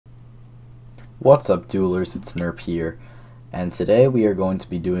What's up, Duelers? It's Nerp here, and today we are going to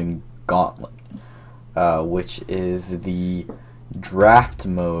be doing Gauntlet, which is the draft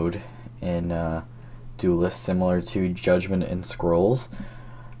mode in Duelyst, similar to Judgment and Scrolls.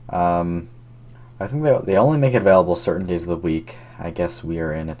 I think they only make it available certain days of the week. I guess we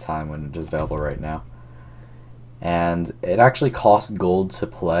are in a time when it is available right now. And it actually costs gold to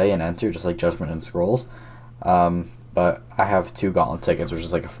play and enter, just like Judgment and Scrolls. But I have 2 Gauntlet tickets, which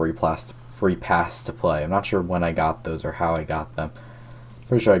is like a free pass to play. I'm not sure when I got those or how I got them.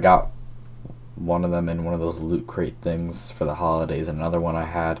 Pretty sure I got one of them in one of those loot crate things for the holidays, and another one I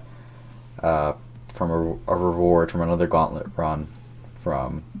had from a reward from another Gauntlet run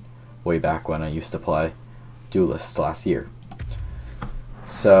from way back when I used to play Duelyst last year.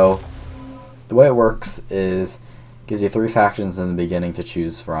 So the way it works is it gives you 3 factions in the beginning to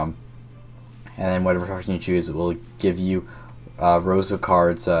choose from, and then whatever faction you choose, it will give you rows of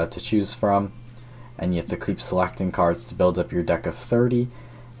cards to choose from, and you have to keep selecting cards to build up your deck of 30,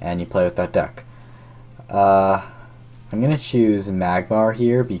 and you play with that deck. I'm going to choose Magmar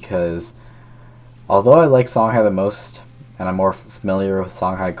here because although I like Songhai the most, and I'm more familiar with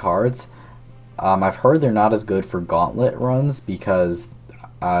Songhai cards, I've heard they're not as good for Gauntlet runs because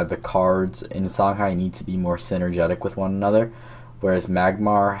the cards in Songhai need to be more synergetic with one another, whereas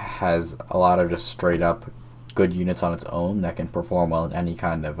Magmar has a lot of just straight up good units on its own that can perform well in any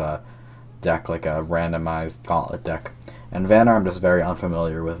kind of deck, like a randomized Gauntlet deck. And Vanar, I'm just very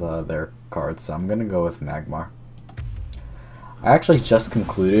unfamiliar with their cards, so I'm going to go with Magmar. I actually just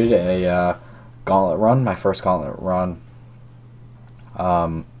concluded a Gauntlet run, my first Gauntlet run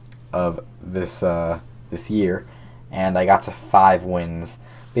of this year, and I got to 5 wins.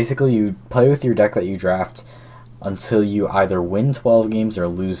 Basically, you play with your deck that you draft until you either win 12 games or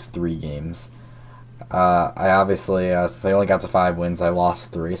lose 3 games. I obviously, since I only got to 5 wins, I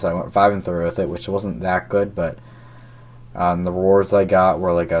lost 3, so I went 5-3 with it, which wasn't that good, but the rewards I got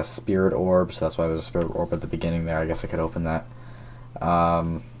were like a Spirit Orb, so that's why there's a Spirit Orb at the beginning there. I guess I could open that.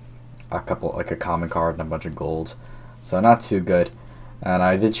 A couple, like a common card and a bunch of gold, so not too good. And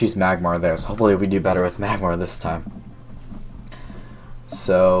I did choose Magmar there, so hopefully we do better with Magmar this time.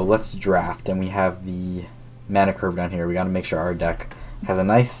 So let's draft, and we have the mana curve down here. We got to make sure our deck has a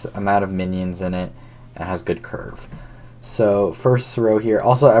nice amount of minions in it and has good curve. So first row here,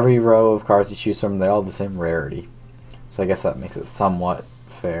 also every row of cards you choose from, they all have the same rarity, so I guess that makes it somewhat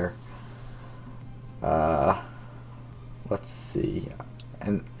fair. Let's see,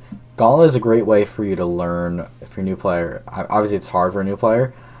 and Gauntlet is a great way for you to learn if you're a new player. Obviously it's hard for a new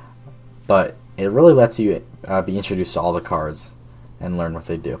player, but it really lets you be introduced to all the cards and learn what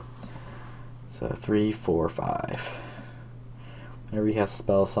they do. So 3, 4, 5. Whenever you cast a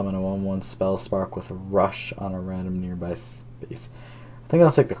spell, summon a 1/1 spell spark with a rush on a random nearby space. I think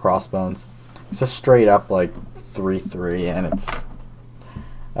I'll take the Crossbones. It's just straight up like 3/3, and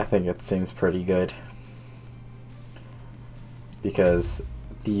I think it seems pretty good because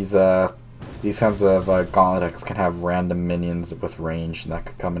these kinds of Gauntlet decks can have random minions with range, and that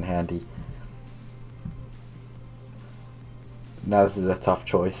could come in handy. Now this is a tough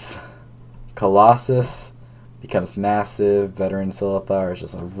choice. Colossus becomes massive. Veteran Silithar is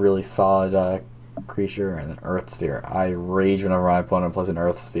just a really solid creature, and then Earth Sphere. I rage whenever my opponent plays an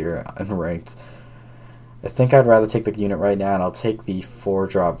Earth Sphere in ranked. I think I'd rather take the unit right now, and I'll take the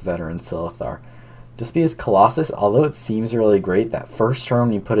 4-drop Veteran Silithar. Just because Colossus, although it seems really great, that first turn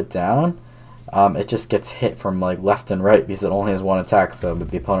when you put it down, it just gets hit from like left and right because it only has 1 attack, so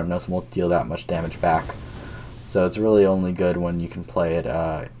the opponent knows it won't deal that much damage back. So it's really only good when you can play it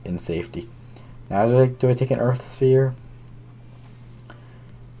in safety. Now do I take an Earth Sphere?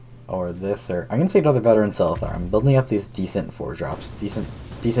 Or this, or I'm gonna take another Veteran Silithar. I'm building up these decent 4-drops,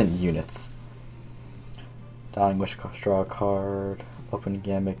 decent units. Dying Wish, draw a card. Open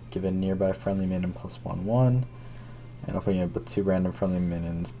Gambit, give a nearby friendly minion +1/1, and opening it with 2 random friendly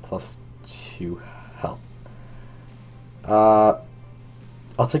minions +2 health. I'll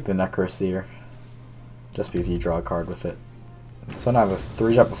take the Necroseer, just because you draw a card with it. So now I have a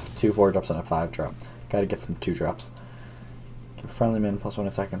 3-drop, 2 4-drops, and a 5-drop. Gotta get some 2-drops. Friendly minion +1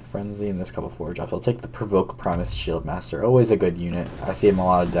 attack and frenzy, and this couple 4-drops. I'll take the Provoke Primus Shieldmaster. Always a good unit. I see him in a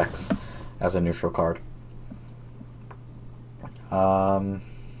lot of decks as a neutral card.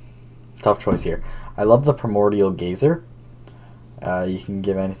 Tough choice here. I love the Primordial Gazer. You can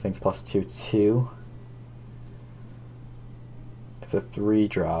give anything +2/2. It's a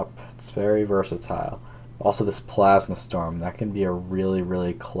 3-drop. It's very versatile. Also this Plasma Storm, that can be a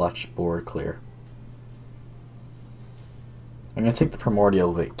really clutch board clear. I'm going to take the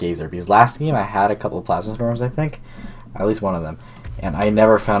Primordial Gazer because last game I had a couple of Plasma Storms, I think. At least one of them. and I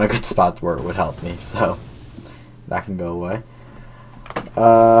never found a good spot where it would help me, so that can go away.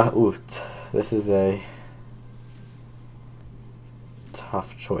 Ooh, this is a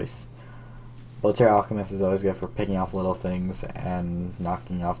tough choice. Military Alchemist is always good for picking off little things and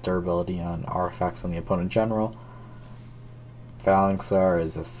knocking off durability on artifacts on the opponent general. Phalanxar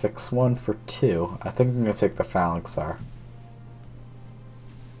is a 6/1 for 2. I think I'm going to take the Phalanxar.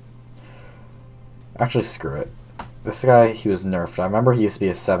 Actually, screw it. This guy, he was nerfed. I remember he used to be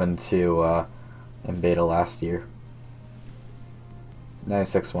a 7/2 in beta last year. Now he's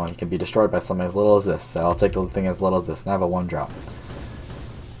 6/1. He can be destroyed by something as little as this, so I'll take the thing as little as this, and I have a 1-drop.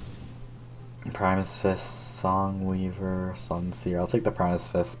 Primus Fist, Songweaver, Sunseer. I'll take the Primus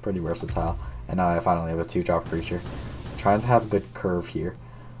Fist, pretty versatile. And now I finally have a 2-drop creature. I'm trying to have good curve here.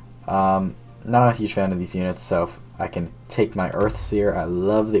 Not a huge fan of these units, so I can take my Earth Sphere. I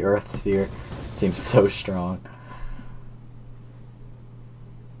love the Earth Sphere. It seems so strong.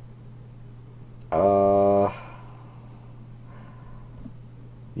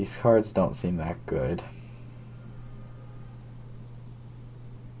 These cards don't seem that good.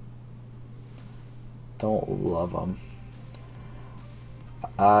 Don't love them.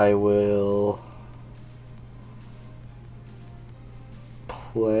 I will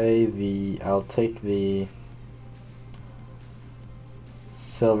play the... I'll take the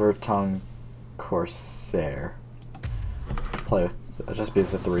Silver Tongue Corsair. Play with just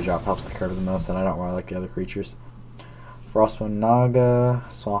because the 3-drop helps the curve the most, and I don't really like the other creatures. Frostbone Naga,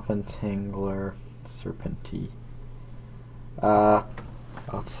 Swampin Tingler, Serpentine. I'll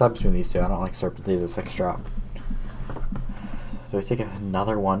decide between these two. I don't like Serpentine as a 6-drop. So I take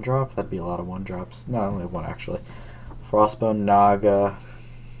another 1-drop? That'd be a lot of 1-drops. No, I only have 1 actually. Frostbone Naga.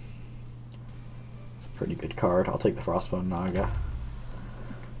 It's a pretty good card. I'll take the Frostbone Naga.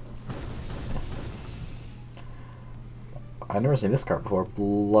 I've never seen this card before.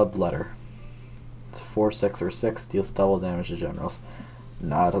 Bloodletter. It's 4/6 or 6. Deals double damage to generals.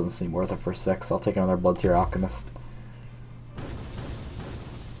 Nah, it doesn't seem worth it for 6. I'll take another Blood Tier Alchemist.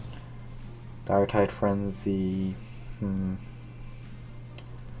 Diretide Frenzy. I'll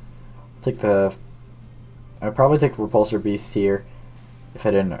take the... I'd probably take Repulsor Beast here if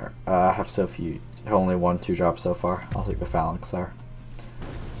I didn't have so few, only 1 2-drop so far. I'll take the Phalanxar.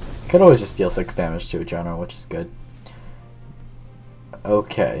 Could always just deal 6 damage to a general, which is good.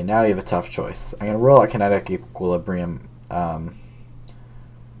 Okay, now you have a tough choice. I'm gonna roll out Kinetic Equilibrium. I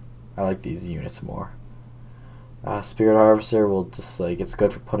like these units more. Spirit Harvester will just it's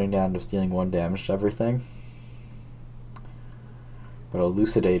good for putting down, just dealing 1 damage to everything. But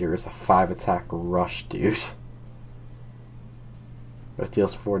Elucidator is a 5-attack rush dude. But it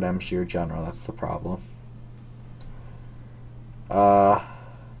deals 4 damage to your general, that's the problem. I'm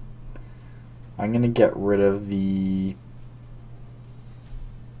gonna get rid of the...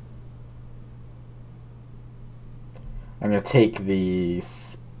 I'm gonna take the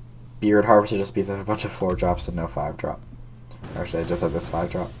Spirit Harvester just because I have a bunch of 4-drops and no 5-drop. Actually, I just have this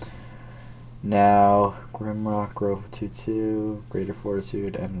 5-drop. Now, Grimrock, Grove 2/2, Greater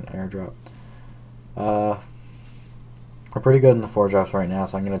Fortitude, and an airdrop. We're pretty good in the 4-drops right now,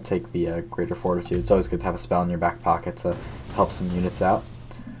 so I'm going to take the Greater Fortitude. It's always good to have a spell in your back pocket to help some units out.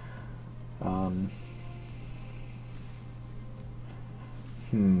 I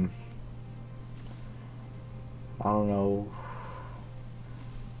don't know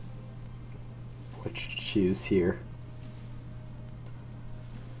which to choose here.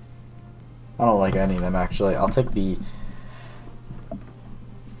 I don't like any of them actually. I'll take the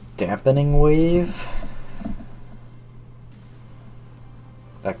Dampening Wave.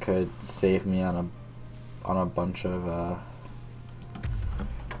 That could save me on a bunch of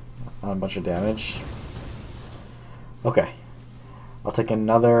damage. Okay. I'll take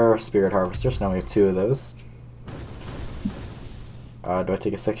another Spirit Harvester, so now we have 2 of those. Do I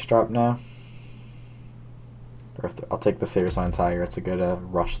take a 6-drop now? Or I'll take the Sabersmine Tiger. It's a good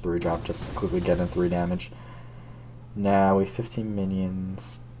rush 3-drop, just quickly get in 3 damage. Now we have 15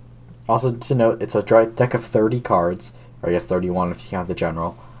 minions. Also to note, it's a deck of 30 cards, or I guess 31 if you count the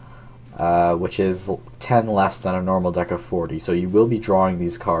general, which is 10 less than a normal deck of 40. So you will be drawing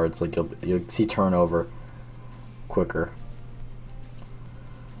these cards, like you'll see turnover quicker.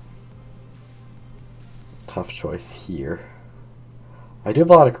 Tough choice here. I do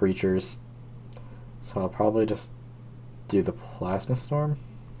have a lot of creatures, so I'll probably just do the Plasma Storm.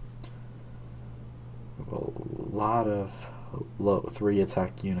 A lot of low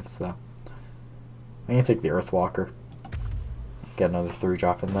 3-attack units though. I'm gonna take the Earthwalker. Get another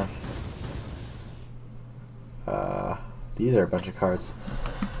 3-drop in there. These are a bunch of cards.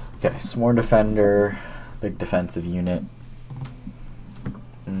 Okay, Sworn Defender, big defensive unit.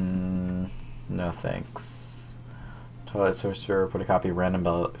 No thanks. Twilight Sorcerer, put a copy of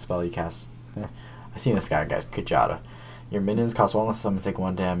random spell you cast. I've seen this guy, Kajada. Your minions cost 1 less summon, take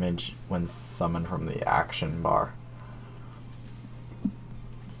 1 damage when summoned from the action bar.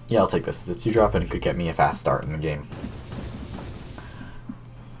 Yeah, I'll take this. It's a 2-drop and it could get me a fast start in the game.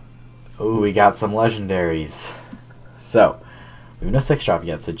 Oh, we got some legendaries. So, we have no 6-drop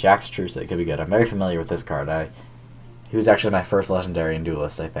yet, so Jack's Truce, it could be good. I'm very familiar with this card. He was actually my first legendary in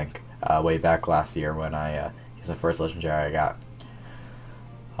Duelyst, I think. Way back last year when he was the first legendary I got.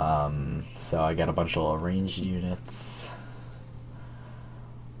 So I got a bunch of little ranged units.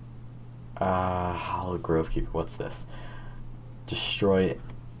 Hollow Grove Keeper, what's this? Destroy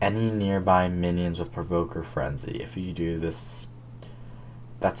any nearby minions with Provoker Frenzy. If you do this,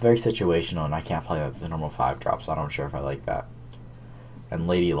 that's very situational, and I can't play that as a normal 5-drop, so I'm not sure if I like that. And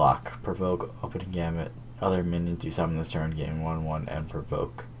Lady Lock, provoke opening gamut. Other minions you summon this turn, gain 1/1 and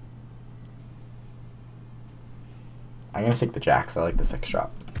provoke. I'm gonna take the Jacks. I like the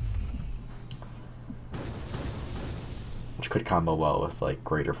 6-drop, which could combo well with like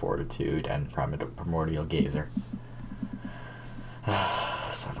Greater Fortitude and Primordial Gazer.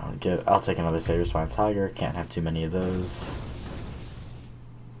 So I'll take another Saber Spine Tiger. Can't have too many of those.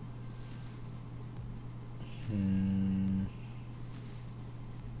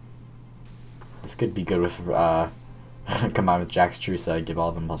 This could be good with combined with Jack's Truce. I give all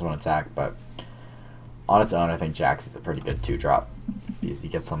of them +1 attack, but on its own, I think Jack's is a pretty good 2-drop because you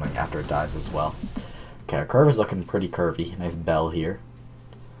get something after it dies as well. Okay, our curve is looking pretty curvy. Nice bell here.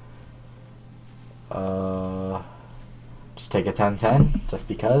 Just take a 10-10, just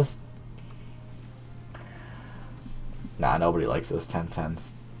because. Nah, nobody likes those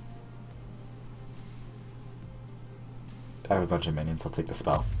 10-10s. I have a bunch of minions, I'll take the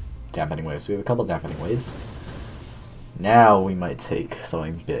spell. Dampening Waves. We have a couple Dampening Waves. Now we might take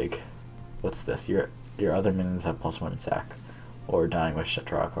something big. What's this? Your other minions have +1 attack. Or Dying Wish to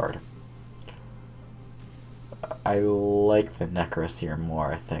draw a card. I like the Necros here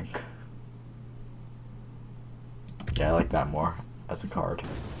more, I think. Yeah, I like that more as a card.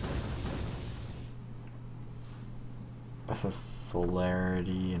 This is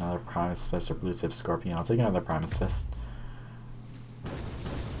Celerity, another Primus Fist, or Blue Tip Scorpion. I'll take another Primus Fist.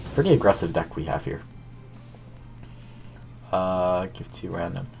 Pretty aggressive deck we have here. Give 2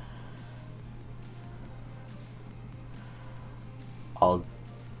 random. I'll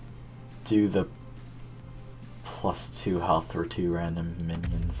do the +2 health for 2 random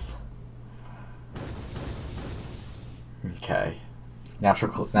minions. Okay.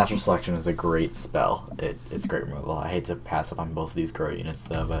 Natural Selection is a great spell. It's great removal. I hate to pass up on both of these grow units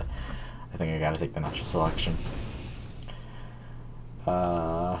though, but I think I gotta take the Natural Selection.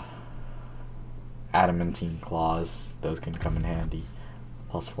 Adamantine Claws, those can come in handy.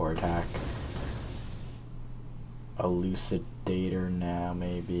 +4 attack. Elucidator now,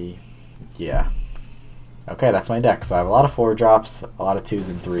 maybe. Yeah. Okay, that's my deck. So I have a lot of 4-drops, a lot of 2s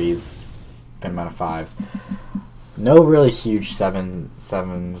and 3s, good amount of 5s. No really huge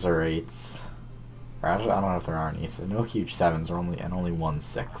 7s or 8s. Or I don't know if there are any. So no huge 7s, or only 1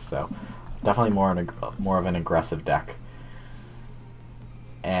 6. So definitely more of an aggressive deck.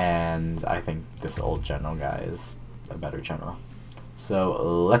 And I think this old general guy is a better general. So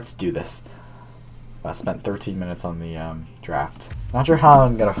let's do this. I spent 13 minutes on the draft. Not sure how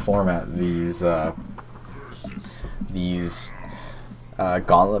I'm gonna format these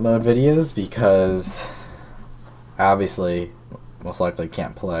Gauntlet mode videos, because I obviously most likely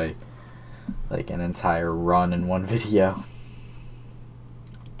can't play like an entire run in one video.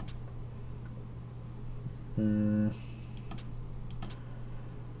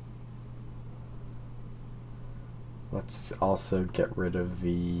 Let's also get rid of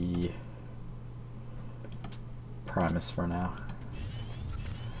the Primus for now.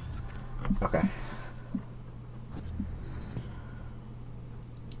 Okay.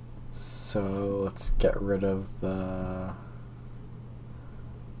 So let's get rid of the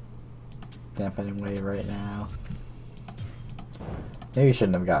Dampening Wave right now. Maybe we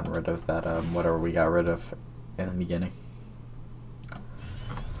shouldn't have gotten rid of that whatever we got rid of in the beginning.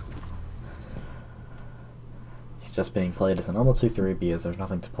 He's just being played as a normal 2/3 because there's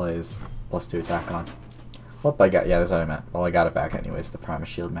nothing to play as +2 attack on. Whoop, I got, yeah, that's what I meant. Well, I got it back anyways, the Primus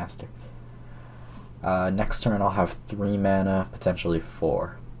Shield Master. Next turn I'll have 3 mana, potentially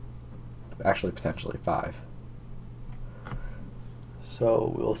 4. Actually, potentially 5.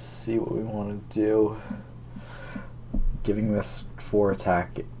 So we'll see what we want to do. Giving this 4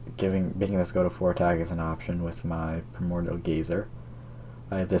 attack, making this go to 4 attack is an option with my Primordial Gazer.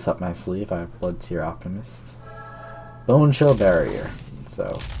 I have this up my sleeve. I have Blood Tear Alchemist. Bone Chill Barrier.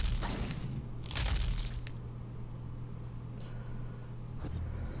 So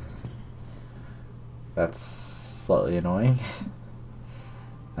That's slightly annoying.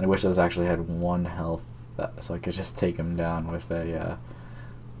 And I wish those actually had 1 health, so I could just take him down with a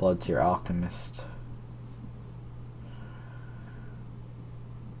Blood Tier Alchemist.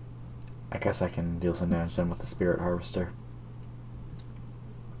 I guess I can deal some damage then with the Spirit Harvester.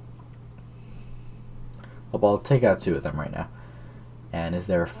 Well, I'll take out 2 of them right now. And is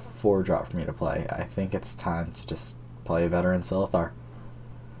there a 4-drop for me to play? I think it's time to just play Veteran Silithar.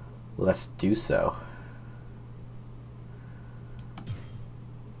 Let's do so.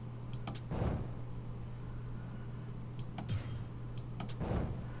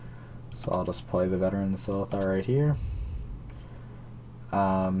 So I'll just play the Veteran Silithar right here.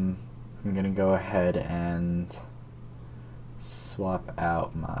 I'm going to go ahead and swap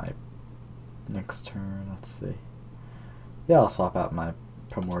out my next turn. Let's see. Yeah, I'll swap out my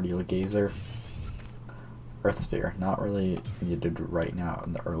Primordial Gazer. Earth Sphere. Not really needed right now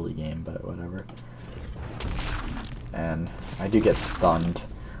in the early game, but whatever. And I do get stunned,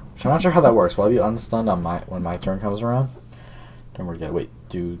 which I'm not sure how that works. Will I be unstunned on when my turn comes around? Don't forget. Wait,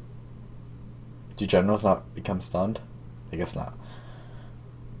 do generals not become stunned? I guess not.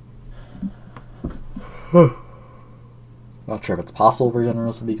 Not sure if it's possible for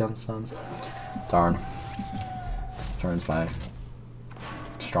generals to become stuns. Darn. Turns my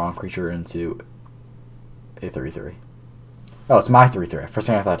strong creature into a 3/3. Oh, it's my 3/3. First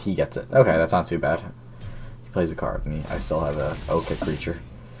thing I thought he gets it. Okay, that's not too bad. He plays a card, and I still have a Oka creature.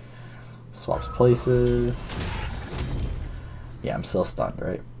 Swaps places. Yeah, I'm still stunned,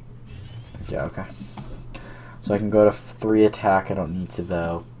 right? Yeah, okay. So I can go to 3 attack. I don't need to,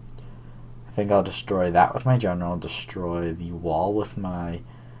 though. I think I'll destroy that with my general. Destroy the wall with my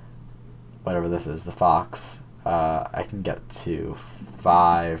whatever this is, the fox. I can get to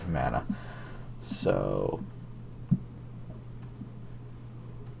 5 mana. So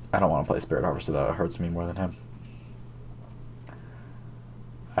I don't want to play Spirit Harvester, though. It hurts me more than him.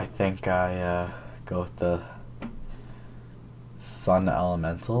 I think I go with the Sun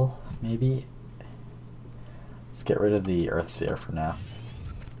Elemental, maybe. Let's get rid of the Earth Sphere for now.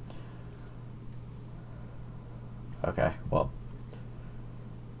 Okay, well,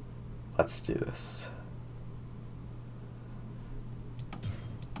 let's do this.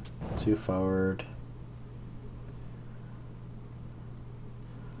 2 forward.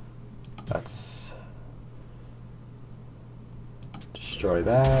 Let's destroy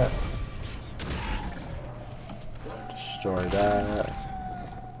that. Destroy that.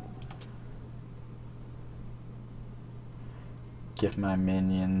 Give my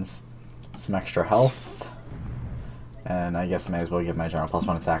minions some extra health. And I guess I may as well give my general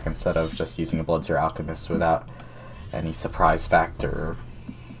 +1 attack instead of just using a Blood Tier Alchemist without any surprise factor or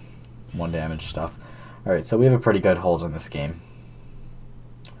 1 damage stuff. Alright, so we have a pretty good hold on this game.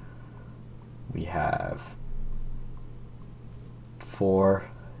 We have 4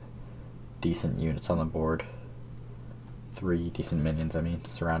 decent units on the board. 3 decent minions, I mean,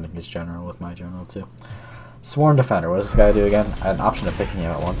 surrounding his general with my general too. Sworn Defender, what does this guy do again? I had an option of picking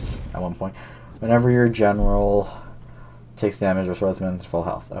him at one point. Whenever your general takes damage, restores them to full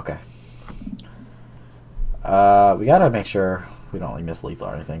health. Okay. We gotta make sure we don't like miss lethal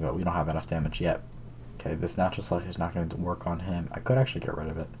or anything, but we don't have enough damage yet. Okay, this natural selection is not going to work on him. I could actually get rid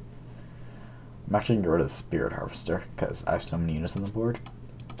of it. I'm actually going to get rid of the Spirit Harvester because I have so many units on the board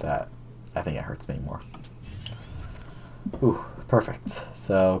that I think it hurts me more. Ooh, perfect.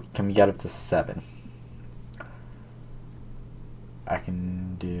 So can we get up to 7? I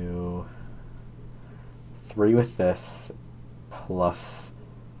can do 3 with this plus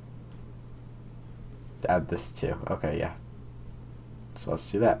add this too. Okay, yeah. So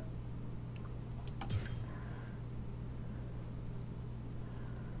let's do that.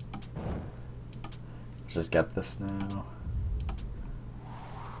 Let's just get this now.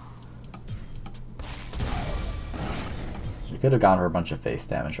 You could have gone for a bunch of face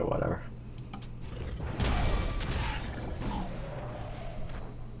damage or whatever.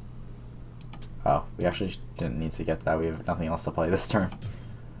 Oh, we actually didn't need to get that. We have nothing else to play this turn.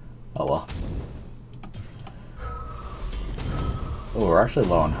 Oh well. Oh, we're actually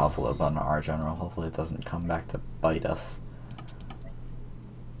low on health a little bit on our general. Hopefully it doesn't come back to bite us.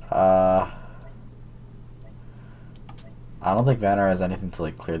 I don't think Vanner has anything to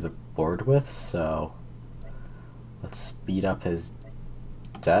like clear the board with, so let's speed up his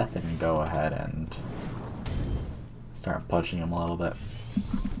death and go ahead and start punching him a little bit.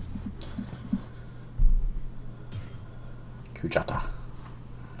 Kujata.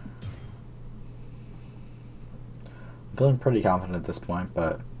 I'm feeling pretty confident at this point,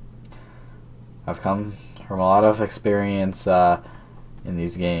 but I've come from a lot of experience in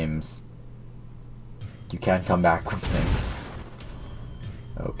these games. you can come back from things.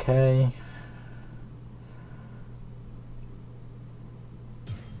 Okay.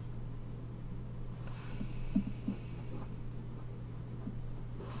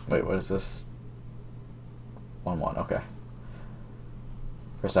 Wait, what is this? 1/1, okay.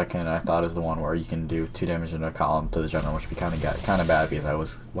 For a second, I thought it was the one where you can do 2 damage in a column to the general, which would be kind of bad because I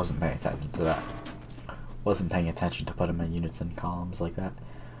wasn't paying attention to that. Wasn't paying attention to putting my units in columns like that.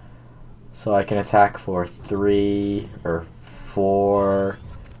 So I can attack for 3 or 4,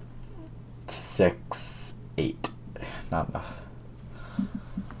 6, 8. Not enough.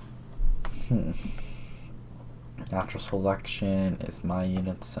 Natural selection is my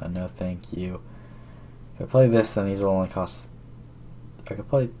unit, so no thank you. If I play this, then these will only cost... I could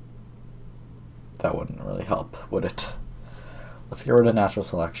play... That wouldn't really help, would it? Let's get rid of natural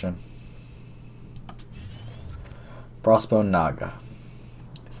selection. Frostbone Naga.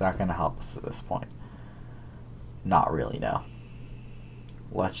 Is that going to help us at this point? Not really, no.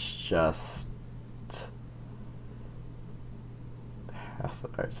 Let's just...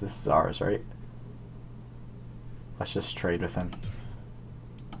 Alright, so this is ours, right? Let's just trade with him.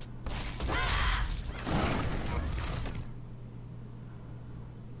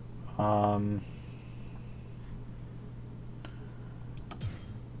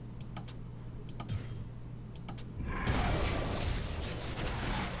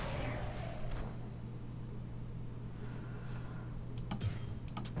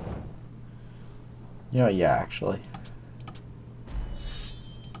 You know, yeah, actually.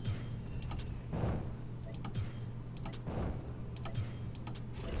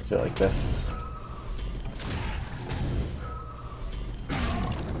 Let's do it like this.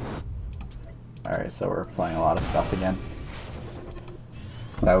 Alright, so we're playing a lot of stuff again.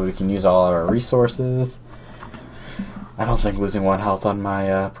 That way we can use all our resources. I don't think losing 1 health on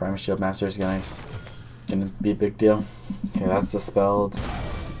my Prime Shield Master is gonna be a big deal. Okay, that's dispelled.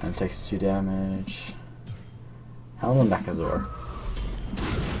 And takes 2 damage. Helm of Mechazor.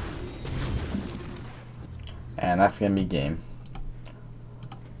 And that's gonna be game.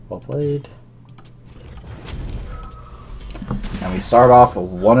 Well played. And we start off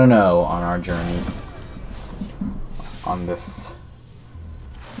 1-0 on our journey on this.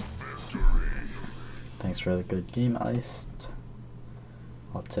 Thanks for the good game, Iced.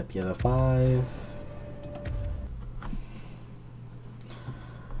 I'll tip you the 5.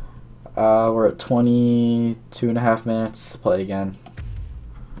 We're at 22.5 minutes. Play again.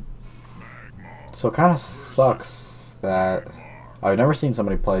 So it kind of sucks that I've never seen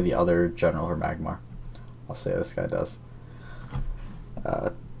somebody play the other general for Magmar. I'll say this guy does.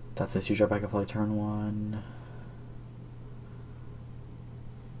 That's a 2-drop I can play turn 1.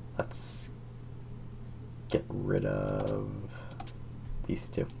 Let's get rid of these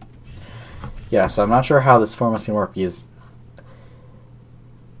 2. Yeah, so I'm not sure how this format's gonna work because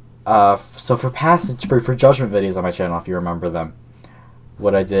so for judgment videos on my channel, if you remember them,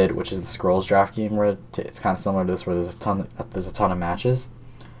 what I did, which is the Scrolls draft game, where it's kind of similar to this, where there's a ton of matches.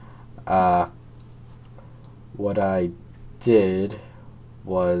 What I did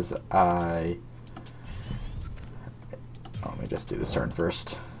was let me just do this turn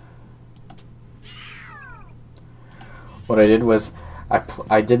first. What I did was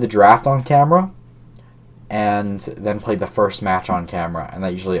I did the draft on camera, and then played the first match on camera, and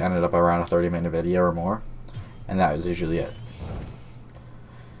that usually ended up around a 30-minute video or more, and that was usually it.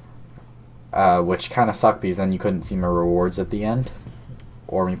 Which kind of sucked because then you couldn't see my rewards at the end,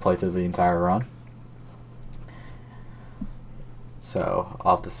 or me play through the entire run. So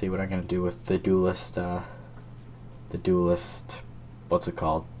I'll have to see what I'm gonna do with the Duelyst, what's it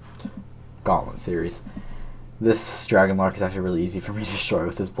called? Gauntlet series. This Dragon Lark is actually really easy for me to destroy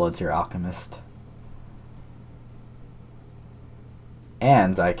with his Bloodseer Alchemist.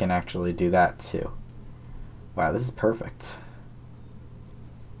 And I can actually do that too. Wow, this is perfect.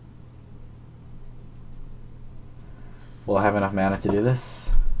 Will I have enough mana to do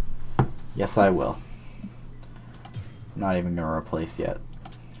this? Yes, I will. I'm not even going to replace yet.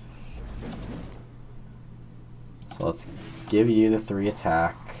 So let's give you the 3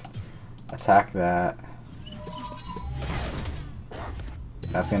 attack. Attack that.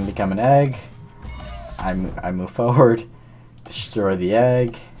 That's going to become an egg. I move forward. Destroy the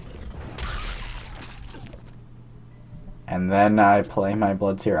egg. And then I play my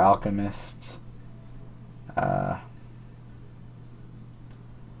Bloodseer Alchemist.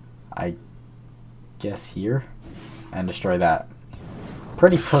 I guess here. And destroy that.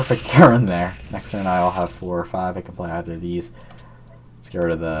 Pretty perfect turn there. Next turn I'll have 4 or 5. I can play either of these. Let's get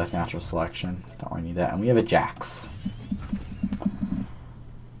rid of the natural selection. Don't really need that. And we have a Jax.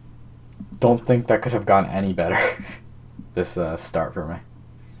 don't think that could have gone any better. This start for me.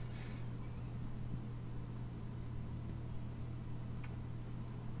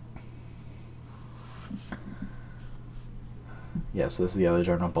 Yeah, so this is the other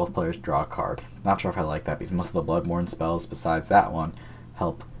journal. Both players draw a card. Not sure if I like that because most of the Bloodborne spells besides that one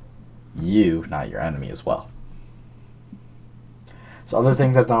help you, not your enemy, as well. So other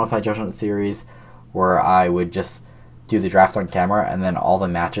things I've done with my Judgment series where I would just do the draft on camera and then all the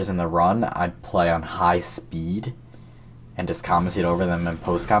matches in the run I'd play on high speed and just commentate over them in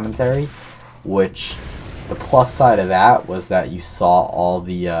post-commentary, which the plus side of that was that you saw all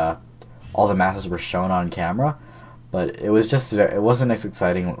the matches were shown on camera. But it wasn't as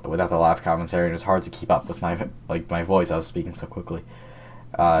exciting without the live commentary, and it was hard to keep up with my voice. I was speaking so quickly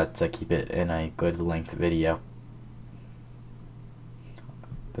to keep it in a good length video.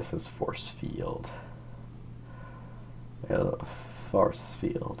 This is force field. Force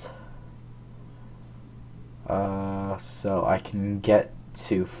field. So I can get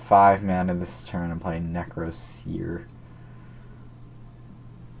to 5 mana this turn and play Necroseer.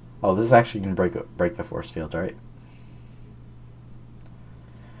 Oh, this is actually gonna break the force field, right?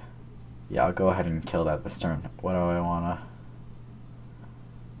 Yeah, I'll go ahead and kill that this turn. What do I wanna?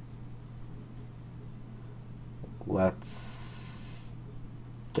 Let's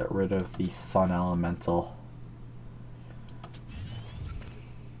get rid of the Sun Elemental.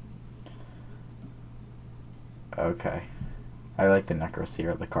 Okay. I like the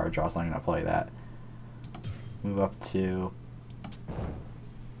Necroseer, the card draw, so I'm gonna play that. Move up to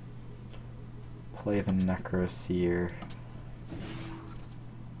play the Necroseer.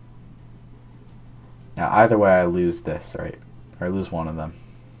 Now, either way, I lose this, right? Or I lose one of them.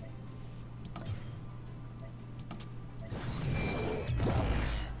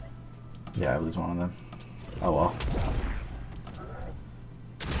 Yeah, I lose one of them. Oh well.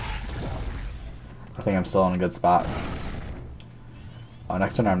 I think I'm still in a good spot. Oh,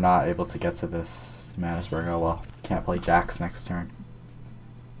 next turn I'm not able to get to this Manasburg. Oh well. Can't play Jax next turn.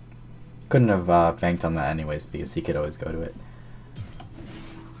 Couldn't have banked on that anyways, because he could always go to it.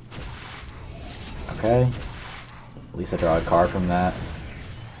 Okay, at least I draw a card from that,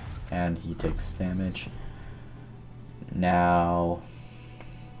 and he takes damage. Now,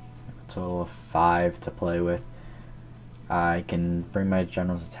 a total of 5 to play with. I can bring my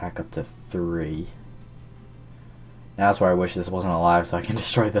general's attack up to 3. Now that's where I wish this wasn't alive, so I can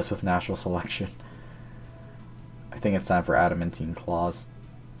destroy this with natural selection. I think it's time for Adamantine Claws.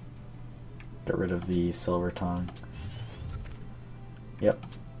 Get rid of the Silver Tongue. Yep,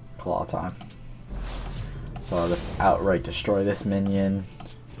 claw time. So I'll just outright destroy this minion.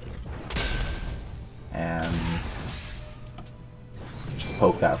 And just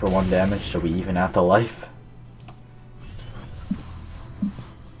poke that for 1 damage so we even out the life.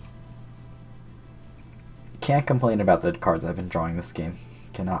 Can't complain about the cards I've been drawing this game.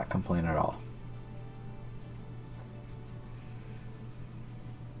 Cannot complain at all.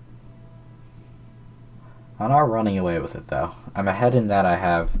 I'm not running away with it though. I'm ahead in that I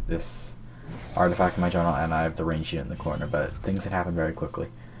have this artifact in my journal and I have the range unit in the corner, but things can happen very quickly.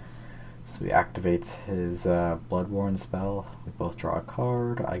 So he activates his Bloodborne spell. We both draw a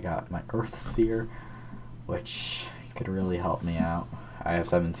card. I got my Earth Sphere, which could really help me out. I have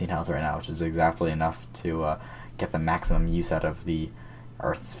 17 health right now, which is exactly enough to get the maximum use out of the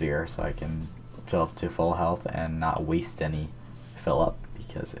Earth Sphere, so I can fill up to full health and not waste any fill up,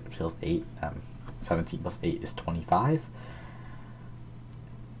 because it fills 8. 17 plus 8 is 25.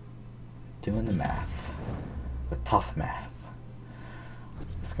 Doing the math. The tough math.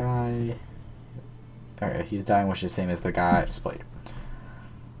 This guy... Alright, he's dying, which is the same as the guy I just played.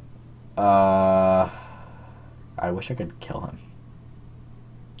 I wish I could kill him.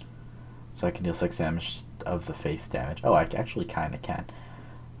 So I can deal 6 damage of the face damage. Oh, I actually kind of can.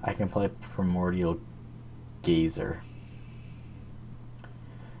 I can play Primordial Gazer.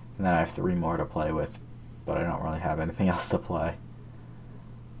 And then I have 3 more to play with, but I don't really have anything else to play.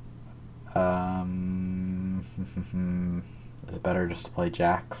 Is it better just to play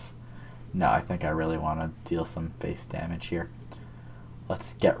Jax? No, I think I really want to deal some face damage here.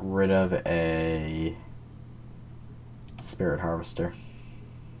 Let's get rid of a Spirit Harvester.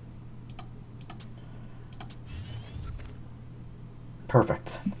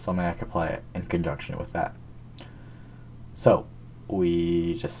 Perfect. So maybe I could play it in conjunction with that. So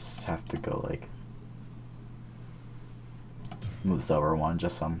we just have to go like move this over 1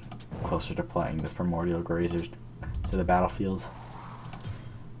 just so I'm closer to playing this Primordial Grazer to the battlefield.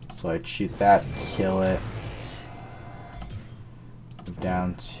 So I'd shoot that, kill it, move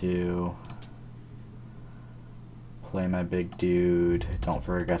down to Play my big dude. Don't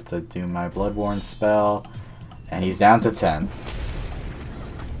forget to do my Bloodborne spell. And he's down to 10.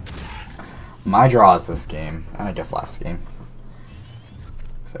 My draws this game, and I guess last game.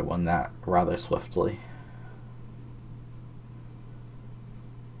 Because I won that rather swiftly.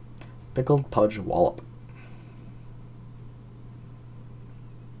 Pickled Pudge Wallop.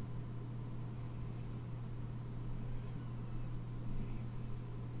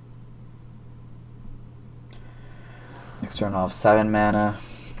 Next turn I'll have 7 mana.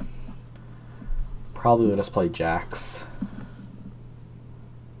 Probably would just play Jax.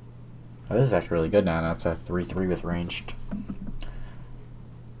 Oh, this is actually really good now. Now it's a 3/3 with ranged.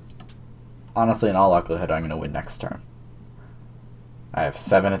 Honestly, in all likelihood, I'm going to win next turn. I have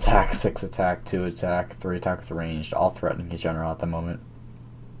 7 attack, 6 attack, 2 attack, 3 attack with ranged, all threatening his general at the moment.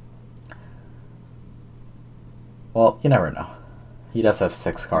 Well, you never know. He does have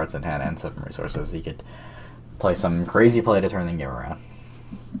 6 cards in hand and 7 resources. He could play some crazy play to turn the game around.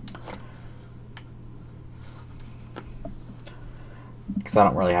 Because I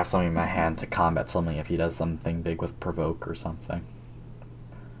don't really have something in my hand to combat something if he does something big with provoke or something.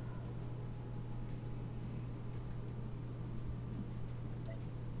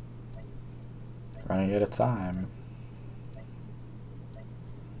 Running out of time.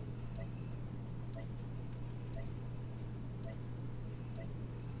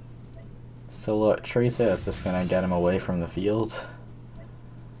 Silhouette Tracer, that's just gonna get him away from the field.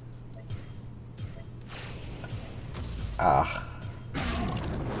 Ah.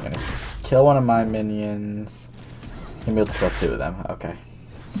 He's gonna kill one of my minions. He's gonna be able to kill 2 of them. Okay.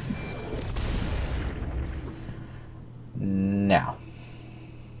 Now.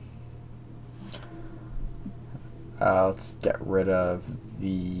 Let's get rid of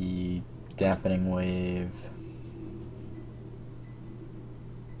the dampening wave.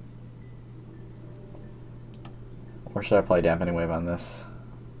 Or should I play dampening wave on this?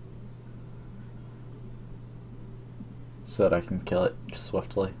 So that I can kill it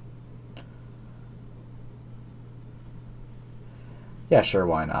swiftly. Yeah, sure,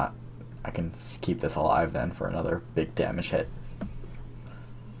 why not? I can keep this alive then for another big damage hit.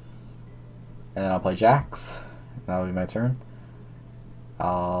 And then I'll play Jax. That'll be my turn.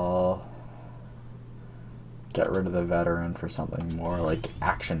 I'll get rid of the veteran for something more like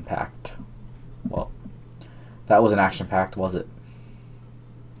action-packed. Well, that was an action-packed, was it?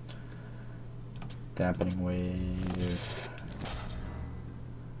 Dampening wave.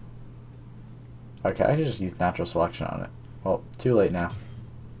 Okay, I should just use natural selection on it. Well, too late now.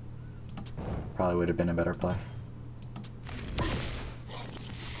 Probably would have been a better play.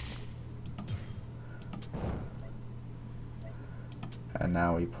 And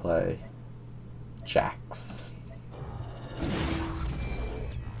now we play Jax.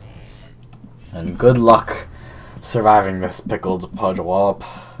 And good luck surviving this pickled Pudge Wallop.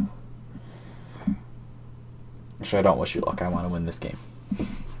 Actually, I don't wish you luck. I want to win this game.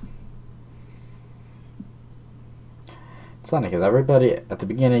 It's funny because everybody at the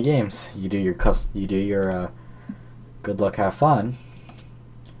beginning of games, you do your good luck, have fun.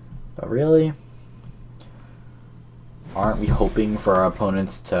 But really, aren't we hoping for our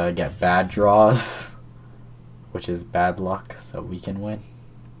opponents to get bad draws, which is bad luck, so we can win?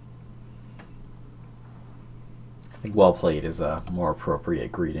 I think well played is a more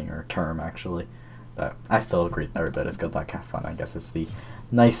appropriate greeting or term, actually. But I still greet everybody as good luck, have fun. I guess it's the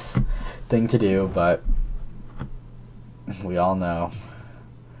nice thing to do, but we all know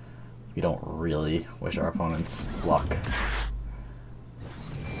we don't really wish our opponents luck.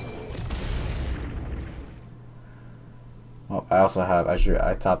 Well, I also have,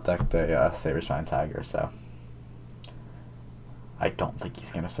 I top decked a Saber Spine Tiger, so I don't think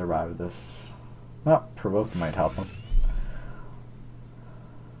he's going to survive this. Well, Provoke might help him.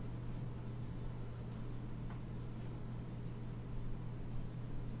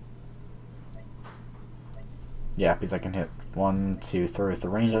 Yeah, because I can hit 1, 2, 3 with the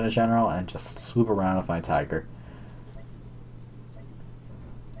range on a general and just swoop around with my Tiger.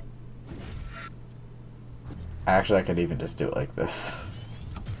 Actually, I could even just do it like this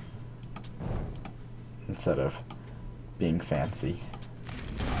instead of being fancy.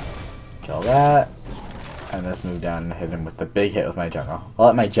 Kill that, and just move down and hit him with the big hit with my general. I'll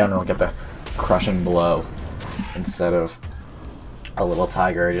let my general get the crushing blow instead of a little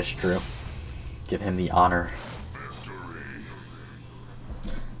Tiger I just drew. Give him the honor.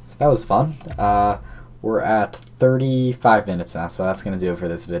 So that was fun. We're at 35 minutes now, so that's going to do it for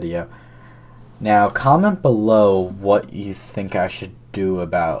this video. Now, comment below what you think I should do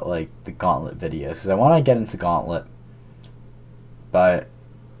about, like, the Gauntlet videos, because I want to get into Gauntlet, but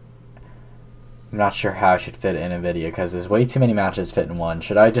I'm not sure how I should fit it in a video because there's way too many matches fit in one.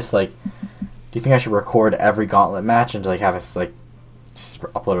 Should I just like? Do you think I should record every Gauntlet match and like have us like just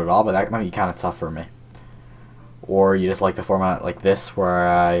upload it all? But that might be kind of tough for me. Or you just like the format like this where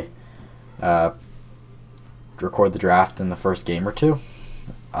I record the draft in the first game or two,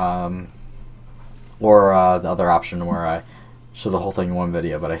 or the other option where I show the whole thing in one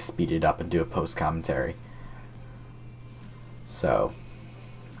video but I speed it up and do a post commentary. So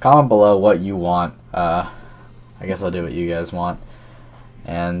comment below what you want. I guess I'll do what you guys want.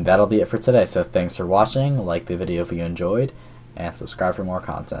 And that'll be it for today. So thanks for watching. Like the video if you enjoyed, and subscribe for more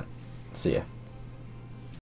content. See ya.